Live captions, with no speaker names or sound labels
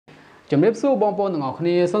ជំរាបសួរបងប្អូនទាំងអស់គ្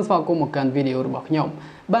នាសូមស្វាគមន៍មកកាន់វីដេអូរបស់ខ្ញុំ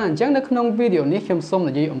បាទអញ្ចឹងនៅក្នុងវីដេអូនេះខ្ញុំសូម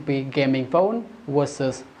និយាយអំពី gaming phone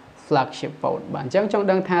versus flagship phone បាទអញ្ចឹងចង់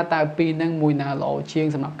ដឹងថាតើពីរនឹងមួយណាល្អជាង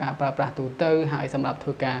សម្រាប់ការប្រើប្រាស់ទូទៅហើយសម្រាប់ធ្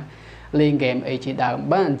វើការលេង game អីជាដើម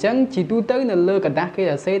បាទអញ្ចឹងជាទូទៅនៅលើกระดาษគេស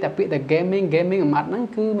រសេរតែពាក្យតែ gaming អាម៉ាត់ហ្នឹង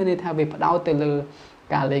គឺមានន័យថាវាផ្ដោតទៅលើ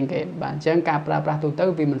ការលេង game បាទអញ្ចឹងការប្រើប្រាស់ទូទៅ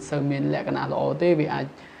វាមិនសូវមានលក្ខណៈល្អទេវាអាច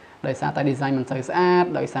ដោយសារតែ design មិនសូវស្អាត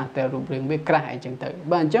ដោយសារតែរូបរាងវាក្រាស់អីចឹងទៅ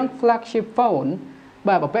បាទអញ្ចឹង flagship phone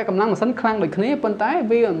បាទប្រភេទកម្លាំងម៉ាស៊ីនខ្លាំងដូចគ្នាប៉ុន្តែ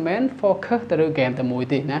វាមិនមែន focus ទៅលើ game តែមួយ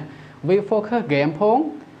ទេណាវា focus game ផង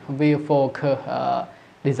វា focus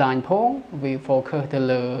design ផងវា focus ទៅ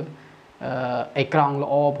លើអេក្រង់ល្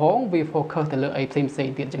អផងវា focus ទៅលើអីផ្សេង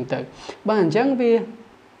ទៀតចឹងទៅបាទអញ្ចឹងវា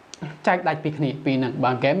ចែកដាច់ពីគ្នាពីហ្នឹង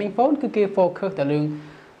បាទ gaming phone គឺគេ focus ទៅលើ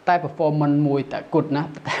តែ performance មួយតែគត់ណា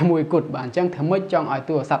តែមួយគត់បាទអញ្ចឹងធ្វើម៉េចចង់ឲ្យ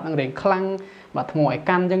ទូរស័ព្ទហ្នឹងរៀងខ្លាំងបាទថ្មឲ្យ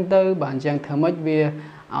កាន់អញ្ចឹងទៅបាទអញ្ចឹងធ្វើម៉េចវា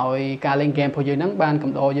ឲ្យការលេង game របស់យើងហ្នឹងបាន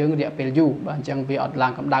កំដរយើងរយៈពេលយូរបាទអញ្ចឹងវាអត់ឡើ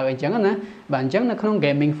ងកម្ដៅអីចឹងណាបាទអញ្ចឹងនៅក្នុង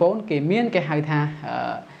gaming phone គេមានគេហៅថា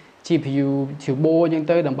GPU turbo អញ្ចឹង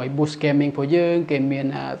ទៅដើម្បី boost gaming របស់យើងគេមាន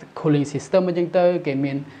cooling system អញ្ចឹងទៅគេ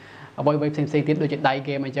មានអ្វីផ្សេងទៀតដូចជាដៃ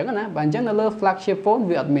game អញ្ចឹងណាបាទអញ្ចឹងនៅលើ flagship phone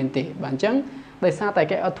វាអត់មានទេបាទអញ្ចឹងដោយសារតែ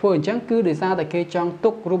គេអត់ធ្វើអញ្ចឹងគឺដោយសារតែគេចង់ទុ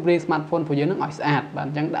ករូបរាង smartphone របស់យើងនឹងឲ្យស្អាតបាទអ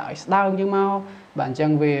ញ្ចឹងដាក់ឲ្យស្ដើងជាងមកបាទអញ្ចឹ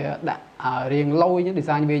ងវាដាក់រាងឡយអញ្ចឹង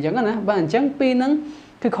design វាអញ្ចឹងណាបាទអញ្ចឹងពីរហ្នឹង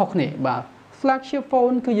គឺខុសគ្នាបាទ flagship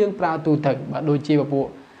phone គឺយើងប្រើទូទៅបាទដូចជាពពួក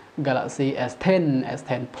Galaxy S10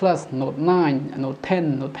 S10 Plus Note 9 Note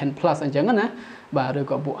 10 Note 10 Plus អញ្ចឹងណាបាទឬ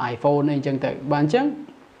ក៏ពួក iPhone អីអញ្ចឹងទៅបាទអញ្ចឹង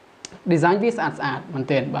design វាស្អាតមែន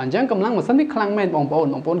ទែនបាទអញ្ចឹងកម្លាំងម៉ាស៊ីនវាខ្លាំងមែនបងប្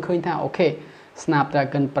អូនឃើញថាអូខេ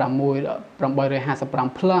Snapdragon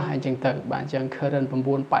 855 Plus អញ្ចឹងទៅបាទអញ្ចឹង current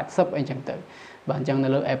 980អញ្ចឹងទៅបាទអញ្ចឹងនៅ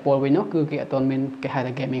លើ Apple វិញនោះគឺគេអត់ទាន់មានគេហៅ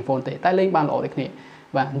ថា gaming phone ទេតែលេងបានល្អដូចគ្នា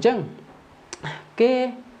បាទអញ្ចឹងគេ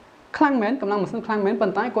ខ្លាំងមែនកម្លាំងម៉ាស៊ីនខ្លាំងមែនប៉ុ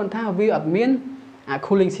ន្តែគាត់ថាវាអត់មាន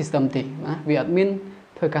cooling system ទេណាវាអត់មាន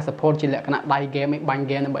ធ្វើការ support ជាលក្ខណៈដៃ game ឲ្យបាញ់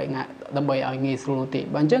game ដើម្បីឲ្យងាយស្រួលនោះទេ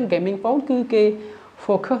បាទអញ្ចឹង gaming phone គឺគេ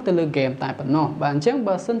focus ទៅលើ game តែប៉ុណ្ណោះបាទអញ្ចឹង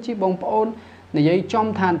បើសិនជាបងប្អូននិយាយចំ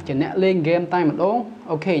ថាជាអ្នកលេង game តែម្ដង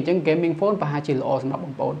អូខេអញ្ចឹង gaming phone ប្រហែលជាល្អសម្រាប់ប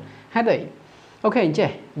ងប្អូនហេតុអីអូខេអញ្ចេះ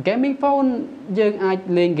gaming phone យើងអាច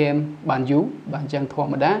លេង game បានយូរបាទអញ្ចឹងធ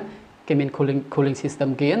ម្មតាគេមាន cooling system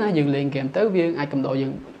គេណាយើងលេង game ទៅវាអាចកំដរយើ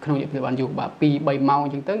ងក្នុងរយៈពេលបានយូរបាទ 2-3 ម៉ោងអ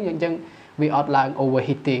ញ្ចឹងទៅអញ្ចឹងវាអត់ឡើង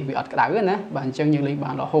overheat ទេវាអត់ក្តៅទេណាបាទអញ្ចឹងយើងលេង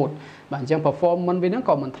បានរហូតបាទអញ្ចឹង performance វាហ្នឹង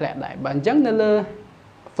ក៏មិនធ្លាក់ដែរបាទអញ្ចឹងនៅលើ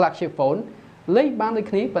flagship phone លេងបានដូច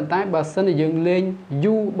គ្នាប៉ុន្តែបើសិនជាយើងលេង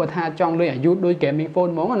យូរបើថាចង់លេងឲ្យយូរដូច gaming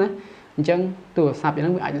phone ហ្មងណាអញ្ចឹងទូរស័ព្ទហ្នឹ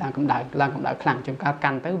ងវាអាចឡើងកម្ដៅខ្លាំងជាងការកា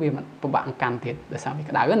ន់ទៅវាមិនពិបាកកាន់ទៀតដោយសារវា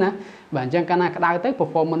ក្តៅណាបាទអញ្ចឹងកាលណាក្តៅទៅ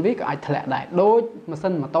performance វាក៏អាចធ្លាក់ដែរដូចម៉ាស៊ី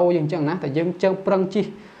នម៉ូតូយើងអញ្ចឹងណាតែយើងចង់ប្រឹងជិះ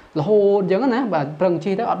រហូតអញ្ចឹងណាបាទប្រឹង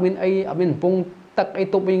ជិះទៅអត់មានកំពុងទឹកអី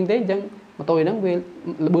ទប់វិញទេអញ្ចឹងម៉ូតូហ្នឹងវា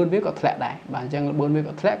ល្បឿនវាក៏ធ្លាក់ដែរបាទអញ្ចឹងល្បឿនវា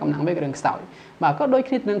ក៏ធ្លាក់កម្លាំងវាក៏នឹងខ្សោយបាទក៏ដូច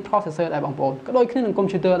គ្នានឹង processor ដែរបងប្អូនក៏ដូចគ្នានឹង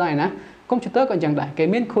computer ដែរណា computer ក៏អញ្ចឹងដែរគេ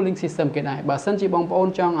មាន cooling system គេដែរបើសិនជាបងប្អូន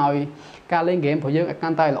ចង់ឲ្យការលេង game របស់យើងឲ្យកា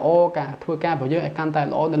ន់តែល្អការធ្វើការរបស់យើងឲ្យកាន់តែ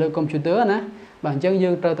ល្អនៅលើ computer ណាបាទអញ្ចឹងយើ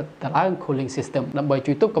ងត្រូវតែឡើង cooling system ដើម្បី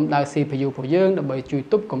ជួយទប់កម្ដៅ CPU របស់យើងដើម្បីជួយ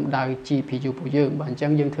ទប់កម្ដៅ GPU របស់យើងបាទអញ្ចឹ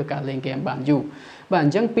ងយើងធ្វើការលេង game បានយូរបាទអ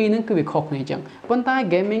ញ្ចឹងពីរហ្នឹងគឺវាខុសគ្នាអញ្ចឹងប៉ុន្តែ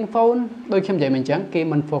gaming phone ដូចខ្ញុំនិយាយមិនអញ្ចឹងគេ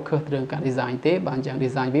មិន focus ទៅលើការ design ទេបាទអញ្ចឹង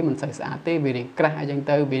design វាមិនសូវស្អាតទេវារៀងក្រាស់អញ្ចឹង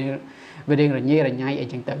ទៅវារៀងរញ៉េរញ៉ៃអី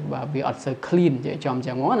ចឹងទៅបាទវាអត់សូវ clean និយាយចំអញ្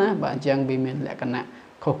ចឹងណាបាទអញ្ចឹងវាមានលក្ខណៈ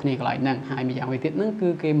ខុសគ្នាកន្លែងហ្នឹងហើយម្យ៉ាងវិញទៀតហ្នឹងគឺ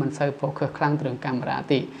គេមិនសូវ focus ខ្លាំងទៅលើកាមេរ៉ា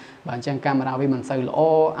ទេបាទអញ្ចឹងកាមេរ៉ាវាមិនសូវល្អ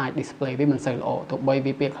អាច display វាមិនសូវល្អទោះបី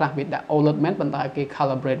វាពេលខ្លះវាដាក់ OLED មែនប៉ុន្តែគេ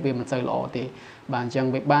calibrate វាមិនសូវល្អទេបាទអញ្ចឹង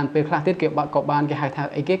វាបានពេលខ្លះទៀតគេក៏បានគេហៅថា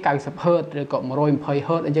អីគេ 90Hz ឬក៏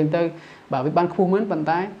 120Hz អញ្ចឹងទៅបាទវាបានខ្ពស់មែនប៉ុន្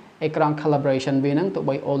តែអេក្រង់ calibration វាហ្នឹងទោះ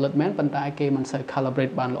បី OLED មែនប៉ុន្តែគេមិនសូវ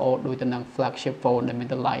calibrate បានល្អដូចទៅនឹង flagship phone ដែលមាន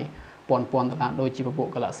តម្លៃ$1000ដូចជាពពួក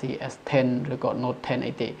Galaxy S10 ឬក៏ Note 10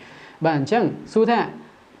 អីទេបាទអញ្ចឹងសួរថា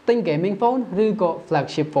ទិញ gaming phone ឬក៏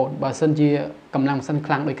flagship phone បើសិនជាកម្លាំងម៉ាស៊ីន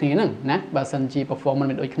ខ្លាំងដូចគ្នាហ្នឹងណាបើសិនជា performance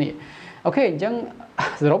មិនដូចគ្នាអូខេអញ្ចឹង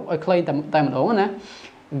សរុបឲ្យខ្លីតែម្ដងណា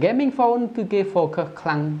gaming phone គឺគេ focus ខ្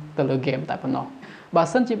លាំងទៅលើ game តែប៉ុណ្ណោះបើ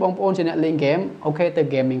សិនជាបងប្អូនជាអ្នកលេង game អូខេទៅ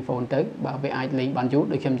gaming phone ទៅបាទវាអាចលេងបានយូរ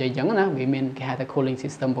ដូចខ្ញុំនិយាយអញ្ចឹងណាវាមានគេហៅថា cooling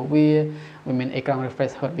system របស់វាមានអេក្រង់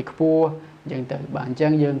refresh rate វាខ្ពស់អញ្ចឹងទៅបាទអញ្ចឹ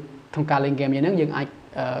ងយើងក្នុងការលេង game ហ្នឹងយើងអាច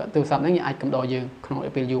ទូរស័ព្ទហ្នឹងយើងអាចកំដរយើងក្នុង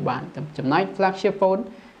ពេលយូរបានចំណែក flagship phone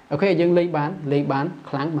អូខេយើងលេងបាន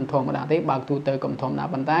ខ្លាំងមិនធម្មតាទេបើកទូទៅក៏មិនធម្មតា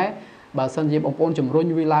ប៉ុន្តែបើសិនជាបងប្អូនជំរុញ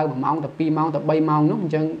វាឡើង1ម៉ោងទៅ2ម៉ោងទៅ3ម៉ោងនោះអ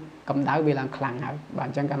ញ្ចឹងកម្ដៅវាឡើងខ្លាំងហើយបាទ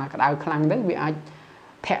អញ្ចឹងកាលណាក្តៅខ្លាំងទៅវាអាច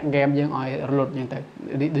ធាក់ game យើងឲ្យរលត់អញ្ចឹងទៅ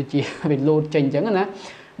ដូចជាវាលោតចេញអញ្ចឹងណា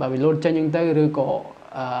បើវាលោតចេញអញ្ចឹងទៅឬក៏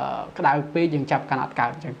ក្តៅពេកយើងចាប់កាន់អត់កើត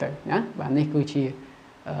អញ្ចឹងទៅណាបាទនេះគឺជា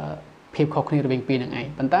ភាពខុសគ្នារវាងពីរនឹងឯង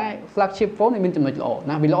ប៉ុន្តែ flagship phone មានចំណុចល្អ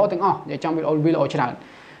ណាវាល្អទាំងអស់និយាយចំវាល្អច្រើន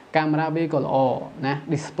កាមេរ៉ាវាក៏ល្អណា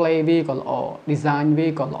display វាក៏ល្អ design វា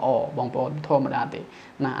ក៏ល្អបងប្អូនធម្មតាទេ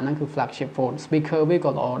ណាអាហ្នឹងគឺ flagship phone speaker វា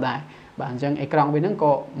ក៏ល្អដែរបាទអញ្ចឹងអេក្រង់វាហ្នឹង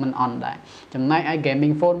ក៏មិនអន់ដែរចំណែកឯ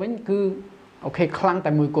gaming phone វិញគឺអូខេខ្លាំង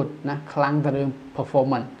តែមួយគត់ណាខ្លាំងទៅរឿង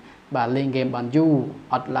performance បាទលេង game បានយូរ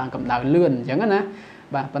អត់ឡើងកម្ដៅលឿនអញ្ចឹងណា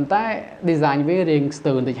បាទប៉ុន្តែ design វារៀងស្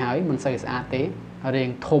ទើរបន្តិចហើយមិនសូវស្អាតទេរៀង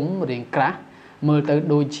ធំរៀងក្រាស់មើលទៅ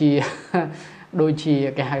ដូចជា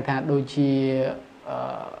គេហៅថាដូចជា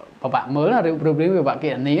បបាក់មើលណារូបរាងវាបបាក់គេ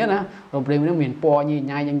អានេះណារូបរាងហ្នឹងមានពណ៌ញី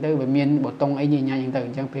ញ៉ាយអញ្ចឹងទៅវាមានប៊ូតុងអីញីញ៉ាយអញ្ចឹងទៅអ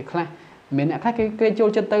ញ្ចឹងពេលខ្លះមានអ្នកខ្លះគេចូល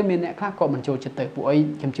ចិត្តទៅមានអ្នកខ្លះក៏មិនចូលចិត្តទៅពួកអី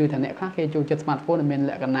ខ្ញុំជឿថាអ្នកខ្លះគេចូលចិត្ត smartphone ដែលមាន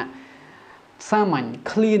លក្ខណៈសាមញ្ញ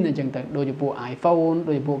clean អញ្ចឹងទៅដូចជាពួក iPhone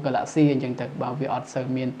ដូចជាពួក Galaxy អញ្ចឹងទៅបើវាអត់សូវ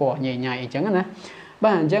មានពណ៌ញីញ៉ាយអញ្ចឹងណា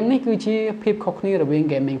បាទអញ្ចឹងនេះគឺជាភាពខុសគ្នារវាង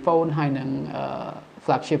gaming phone ហើយនិង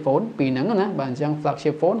flagship phone ពីរហ្នឹងណាបាទអញ្ចឹង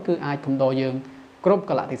flagship phone គឺអាចកំដរយើងគ្រប់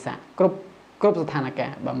កលៈទេសៈគ្រប់ស្ថានភា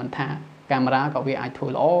ពបើមិនថាកាមេរ៉ាក៏វាអាចធ្វើ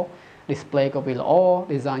ល្អ display ក៏វាល្អ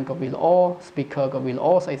design ក៏វាល្អ speaker ក៏វាល្អ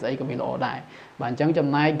ស្អីក៏វាល្អដែរបាទអញ្ចឹងចំ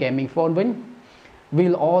ណែក gaming phone វិញវា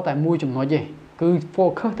ល្អតែមួយចំណុចទេគឺ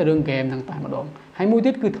focus ទៅរឿង game ហ្នឹងតែម្ដងហើយមួយ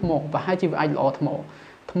ទៀតគឺថ្មប្រហែលជាវាអាចល្អថ្ម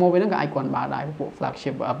វាហ្នឹងក៏អាចគ្រាន់បើដែរពួក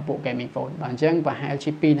flagship ពួក gaming phone បាទអញ្ចឹងប្រហែលជា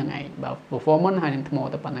ពីរហ្នឹងឯងបើ performance ហើយនឹងថ្ម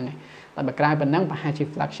ទៅប៉ុណ្្នឹងឯងតែបើក្រៅប៉ុណ្ណឹងប្រហែលជា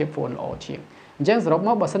flagship phone ល្អជាងអញ្ចឹងសរុបម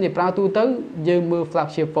កបើសិនជាប្រើទូទៅយើងមើល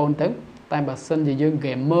flagship phone ទៅតែបើសិនជាយើង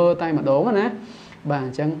gamer តែម្ដងណាបាទអ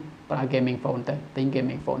ញ្ចឹងប្រើ gaming phone ទៅទិញ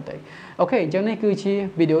gaming phone ទៅអូខេអញ្ចឹងនេះគឺជា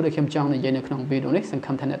វីដេអូដែលខ្ញុំចង់និយាយនៅក្នុងវីដេអូនេះសង្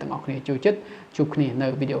ឃឹមថាអ្នកទាំងអស់គ្នាចូលចិត្តជួបគ្នានៅ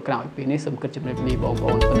វីដេអូក្រោយពេលនេះសូមគិតជម្រាបលាបងប្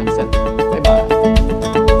អូនប៉ុណ្ណឹងសិនបាយបា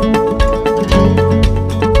យ